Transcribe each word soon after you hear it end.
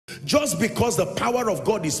Just because the power of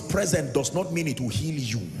God is present does not mean it will heal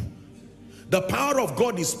you. The power of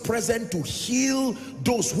God is present to heal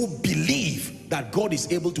those who believe that God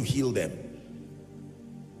is able to heal them.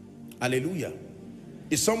 Hallelujah.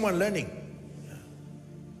 Is someone learning?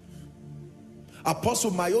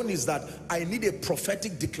 Apostle, my own is that I need a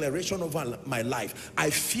prophetic declaration over my life. I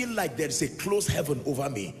feel like there is a closed heaven over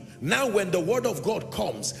me. Now when the word of God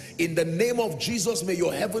comes, in the name of Jesus, may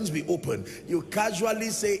your heavens be open. You casually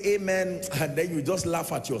say amen, and then you just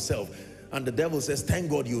laugh at yourself. And the devil says, thank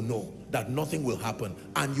God you know that nothing will happen.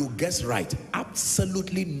 And you guess right.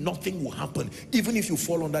 Absolutely nothing will happen. Even if you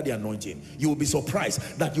fall under the anointing, you will be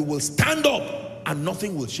surprised that you will stand up and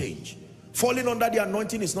nothing will change. Falling under the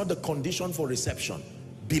anointing is not the condition for reception.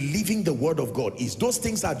 Believing the word of God is. Those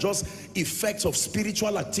things are just effects of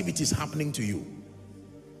spiritual activities happening to you.